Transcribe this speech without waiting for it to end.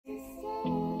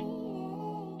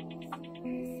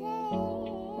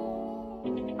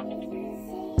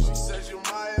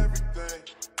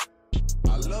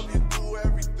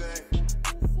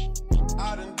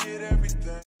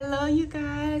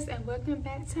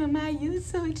welcome back to my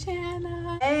YouTube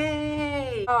channel.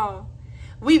 Hey, oh,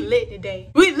 we lit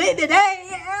today. We lit today.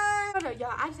 Yeah. Hold up,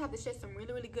 y'all. I just have to share some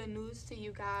really good news to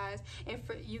you guys. And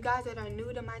for you guys that are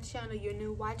new to my channel, you're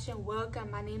new watching,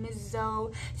 welcome. My name is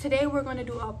Zoe. Today we're gonna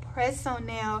do a press on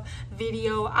nail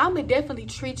video. I'm gonna definitely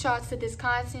treat y'all to this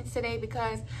content today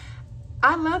because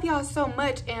I love y'all so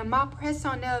much, and my press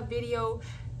on nail video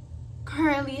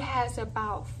currently has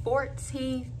about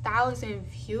 14,000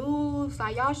 views.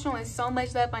 Like, y'all showing so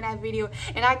much love on that video,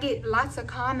 and I get lots of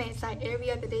comments like every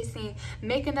other day saying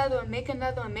make another one, make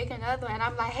another one, make another one. And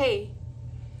I'm like, hey,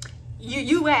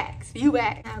 you ask.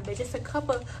 But just a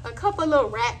couple little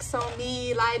racks on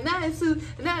me, like nothing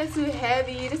too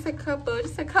heavy, just a couple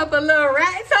little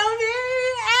racks on me.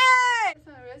 Hey!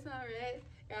 Rest on rest.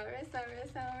 Gotta rest on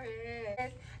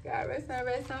rest. Gotta rest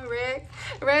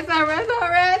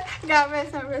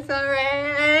on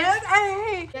rest.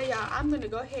 Hey! Yeah, y'all, I'm gonna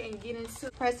go ahead and get into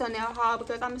press on nail haul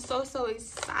because I'm so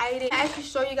excited. I actually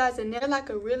show you guys a nail, like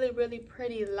a really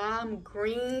pretty lime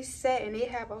green set, and they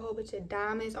have a whole bunch of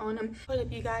diamonds on them. Hold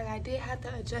up, you guys, I did have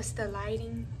to adjust the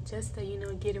lighting just to, you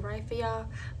know, get it right for y'all.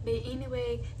 But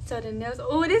anyway, so the nails,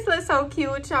 oh, this looks so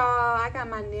cute, y'all. I got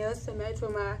my nails to match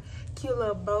with my cute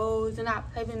little bows, and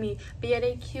not play with me, but yeah,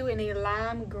 they cute and they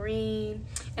lime green.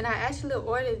 And I actually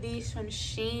ordered these from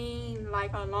Shein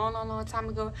like a long time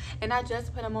ago, and I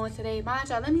just put them on today. Mind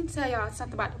y'all, let me tell y'all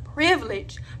something about the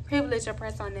privilege of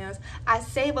press on nails. I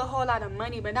save a whole lot of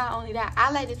money, but not only that,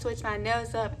 I like to switch my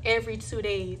nails up every 2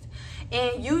 days.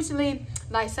 And usually,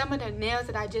 like, some of the nails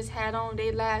that I just had on,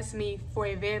 they last me for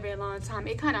a very long time.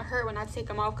 It kind of hurt when I take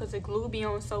them off because the glue be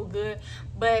on so good,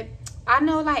 but I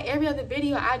know, like every other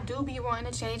video, I do be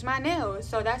wanting to change my nails,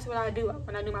 so that's what I do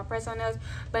when I do my press on nails.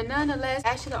 But nonetheless,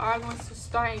 actually are going to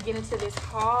start and get into this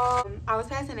haul. I was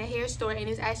passing a hair store and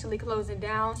it's actually closing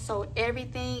down, so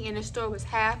everything in the store was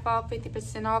half off,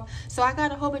 50% off. So I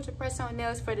got a whole bunch of press on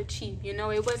nails for the cheap. You know,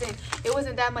 it wasn't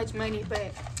that much money,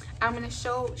 but I'm gonna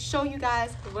show you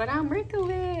guys what I'm working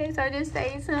with, so just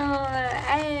stay tuned.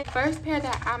 And first pair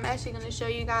that I'm actually gonna show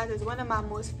you guys is one of my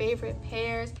most favorite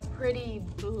pairs. Pretty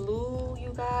blue,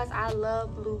 you guys. I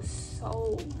love blue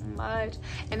so much,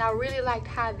 and I really liked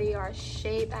how they are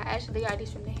shaped. I actually got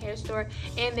these from the hair store,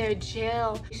 and they're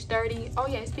gel sturdy. Oh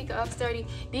yeah, speaking of sturdy,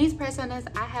 these press on nails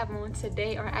I have on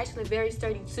today are actually very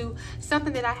sturdy too.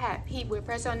 Something that I had peeped with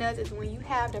press on nails is when you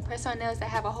have the press on nails that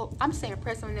have a whole, I'm saying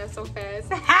press on nails so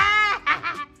fast.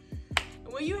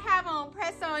 When you have on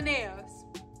press on nails,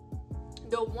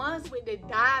 the ones with the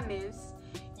diamonds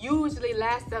usually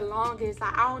last the longest.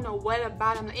 Like, I don't know what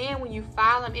about them, and when you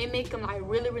file them, it make them like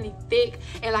really thick,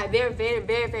 and like they're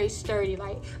very sturdy.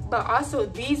 Like, but also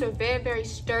these are very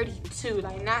sturdy too,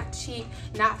 like not cheap,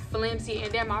 not flimsy,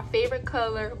 and they're my favorite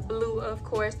color, blue, of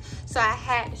course, so I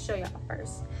had to show y'all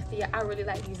first. But yeah, I really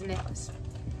like these nails.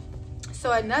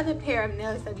 So another pair of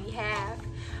nails that we have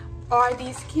are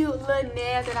these cute little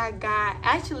nails that I got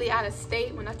actually out of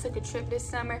state when I took a trip this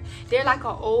summer. They're like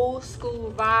an old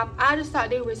school vibe. I just thought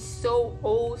they were so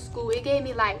old school. It gave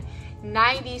me like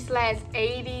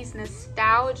 90s/80s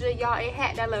nostalgia, y'all. It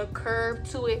had that little curve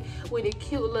to it with a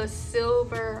cute little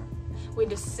silver,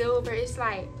 it's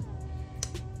like,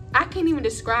 I can't even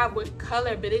describe what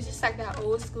color, but it's just like that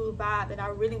old school vibe that I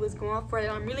really was going for, that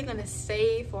I'm really gonna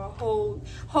save for a whole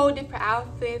different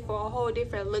outfit, for a whole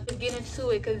different look. Let's get into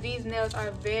it because these nails are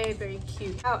very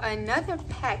cute. Now, another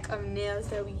pack of nails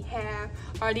that we have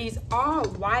are these all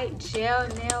white gel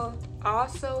nails.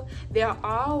 Also, they're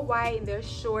all white and they're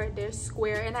short, they're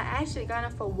square, and I actually got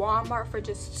them for Walmart for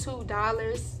just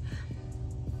 $2.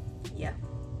 Yeah,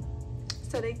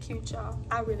 so they cute, y'all.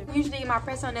 I really usually get my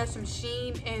press on nails from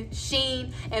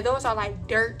Shein, and those are like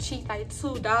dirt cheap, like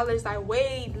 $2, like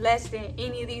way less than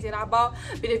any of these that I bought.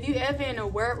 But if you ever in a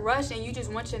work rush and you just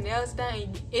want your nails done,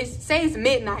 and it's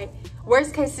midnight,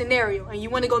 worst case scenario, and you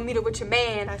want to go meet up with your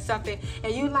man or something,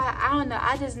 and you like, I don't know,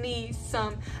 I need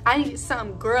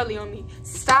something girly on me,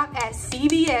 stop at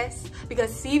CVS,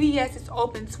 because CVS is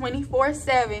open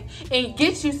 24/7, and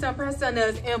get you some press on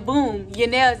nails, and boom, your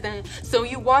nails done. So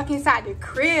you walk inside the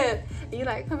crib and you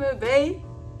like, come here, babe,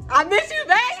 I miss you,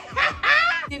 babe.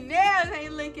 Your nails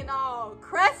ain't looking all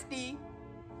crusty.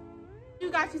 You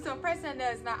got you some press on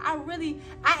nails. Now, I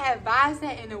advise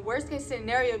that in the worst case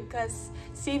scenario, because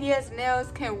CVS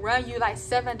nails can run you like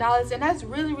 $7, and that's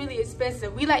really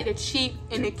expensive. We like the cheap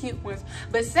and the cute ones.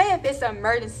 But say if it's an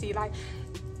emergency, like,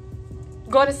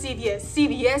 go to CVS.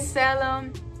 CVS sell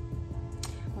them,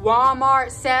 Walmart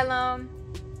sell them,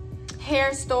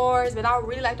 hair stores, but I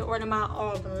really like to order mine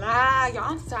online. Y'all,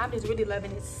 I'm sorry, I'm just really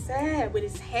loving it. Sad with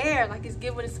his hair, like it's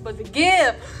giving what it's supposed to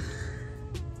give.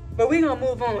 But we're gonna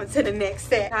move on to the next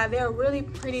set. Now they're really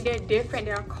pretty, they're different,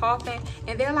 they're coughing,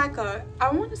 and they're like I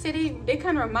want to say they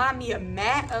kind of remind me of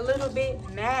matte a little bit.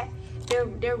 Matte. They're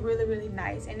really, really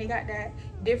nice, and they got that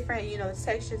different, you know,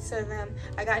 texture to them.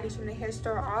 I got these from the hair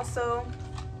store also.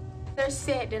 Their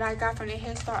set that I got from the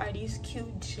hair store are these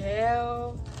cute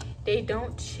gel. They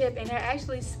don't chip, and they're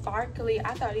actually sparkly.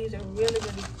 I thought these are really,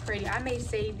 really pretty. I may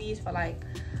save these for like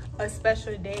a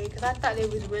special day because I thought they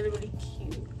was really, really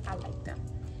cute. I like them.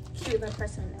 Cute like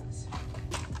personal nails.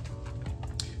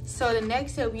 So the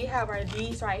next set we have are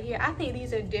these right here. I think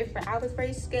these are different. I was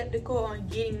very skeptical on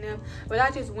getting them, but I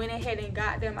just went ahead and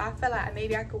got them. I felt like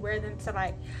maybe I could wear them to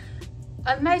like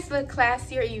a nice little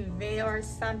classier event or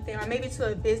something, or maybe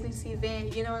to a business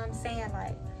event, you know what I'm saying,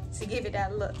 like to give it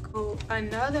that look. So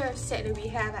another set that we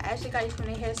have, I actually got these from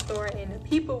the hair store, and the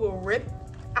people were ripped.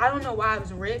 I don't know why I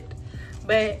was ripped,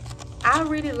 but I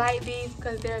really like these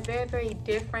because they're very, very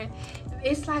different.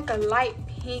 It's like a light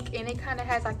pink, and it kind of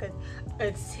has like a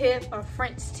tip, a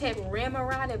French tip rim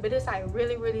around it, but it's like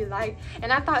really, really light.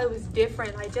 And I thought it was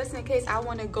different, like just in case I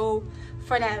want to go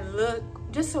for that look,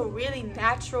 just a really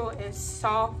natural and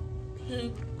soft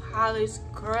pink polished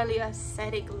girly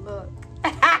aesthetic look.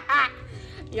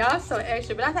 Y'all so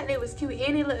extra, but I thought they was cute,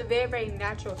 and it looked very, very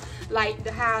natural. Like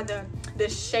how the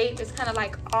shape is kind of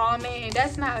like almond, and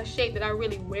that's not a shape that I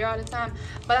really wear all the time,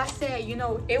 but I said, you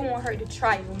know, it won't hurt to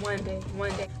try it one day.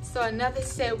 So another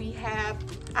set we have,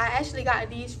 I actually got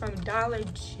these from Dollar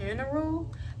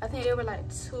General. I think they were like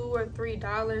 $2 or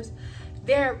 $3.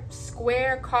 They're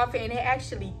square coffee, and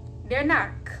they're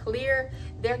not clear.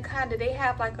 They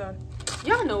have like a,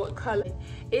 y'all know what color.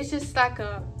 It's just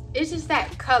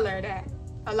that color that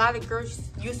a lot of girls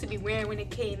used to be wearing when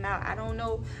it came out. I don't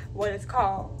know what it's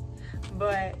called,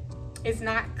 but it's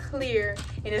not clear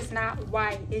and it's not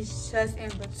white. It's just in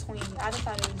between. I just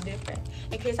thought it was different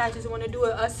in case I just want to do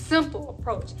a simple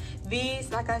approach.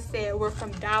 These, like I said, were from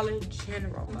Dollar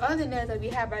General. Other nails that we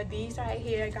have are these right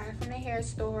here. I got it from the hair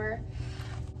store.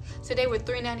 So they were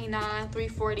 $3.99,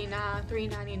 $3.49,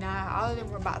 $3.99. All of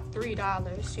them were about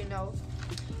 $3, you know.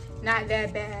 Not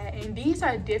that bad. And these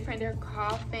are different. They're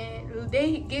coughing.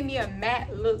 They give me a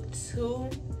matte look too,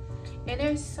 and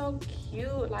they're so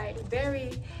cute. Like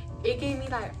it gave me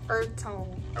like earth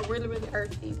tone, a really, really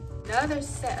earthy. Another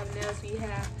set of nails we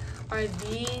have are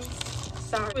these.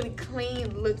 So really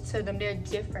clean look to them. They're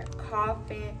different,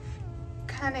 coughing,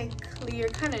 kind of clear,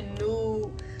 kind of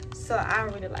nude. So I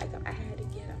really like them. I had to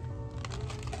get them.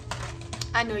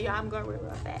 I know y'all, I'm going real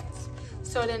fast.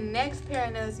 So the next pair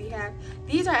of nails we have,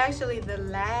 these are actually the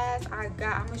last I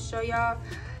got. I'm gonna show y'all.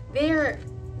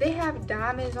 They have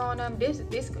diamonds on them.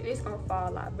 This gonna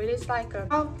fall out, but it's like a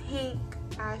soft pink.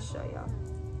 I'll show y'all.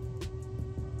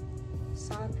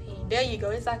 Soft pink. There you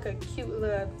go. It's like a cute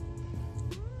little.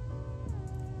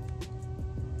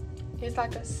 It's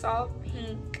like a soft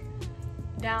pink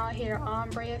down here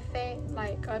ombre effect.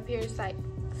 Like up here it's like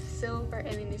silver,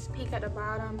 and then it's pink at the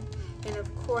bottom. And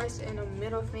of course in the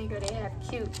middle finger they have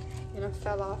cute, and it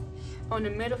fell off. On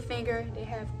the middle finger they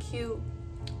have cute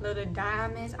little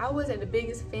diamonds. I wasn't the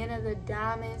biggest fan of the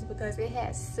diamonds because it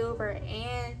had silver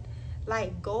and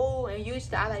like gold, and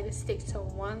usually I like to stick to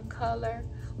one color.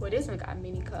 Well, this one got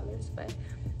many colors, but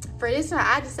for this one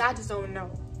I just don't know.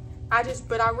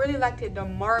 But I really liked the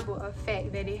marble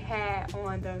effect that it had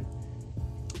on the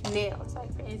nails.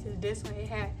 Like for instance this one, it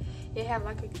had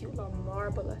like a cute little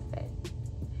marble effect.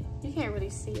 You can't really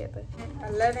see it, but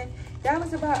 11. That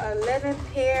was about 11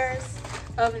 pairs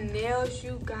of nails,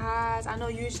 you guys. I know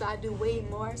usually I do way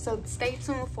more, so stay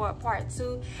tuned for a part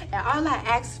 2. And all I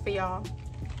ask for y'all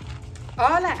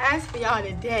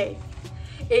today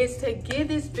is to give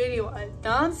this video a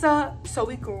thumbs up so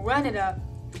we can run it up,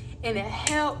 and it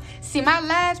help. See, my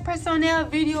last personnel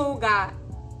video got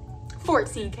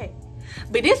 14K,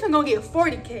 but this one gonna get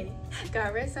 40K.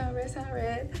 Got rest on rest on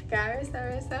rest. Got rest on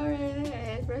rest on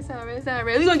rest. Rest on rest on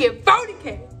rest. We gonna get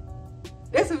 40K.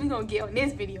 That's what we gonna get on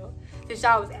this video, since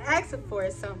y'all was asking for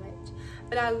it so much.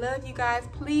 But I love you guys.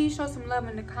 Please show some love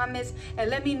in the comments and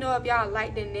let me know if y'all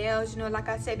like the nails. You know, like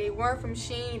I said, they weren't from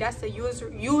Shein. That's the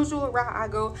usual route I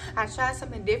go. I tried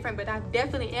something different, but I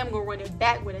definitely am gonna run it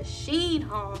back with a Shein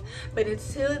haul. But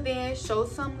until then, show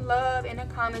some love in the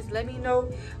comments. Let me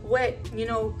know what, you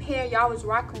know, pair y'all was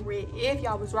rocking with, if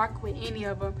y'all was rocking with any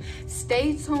of them.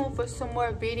 Stay tuned for some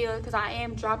more videos because I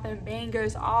am dropping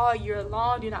bangers all year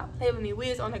long. Do not play with me. We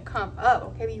is on the come up,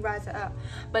 okay? We rising up.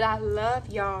 But I love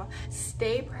y'all.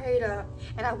 Stay prayed up,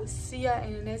 and I will see y'all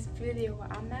in the next video.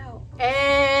 I'm out.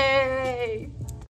 Hey.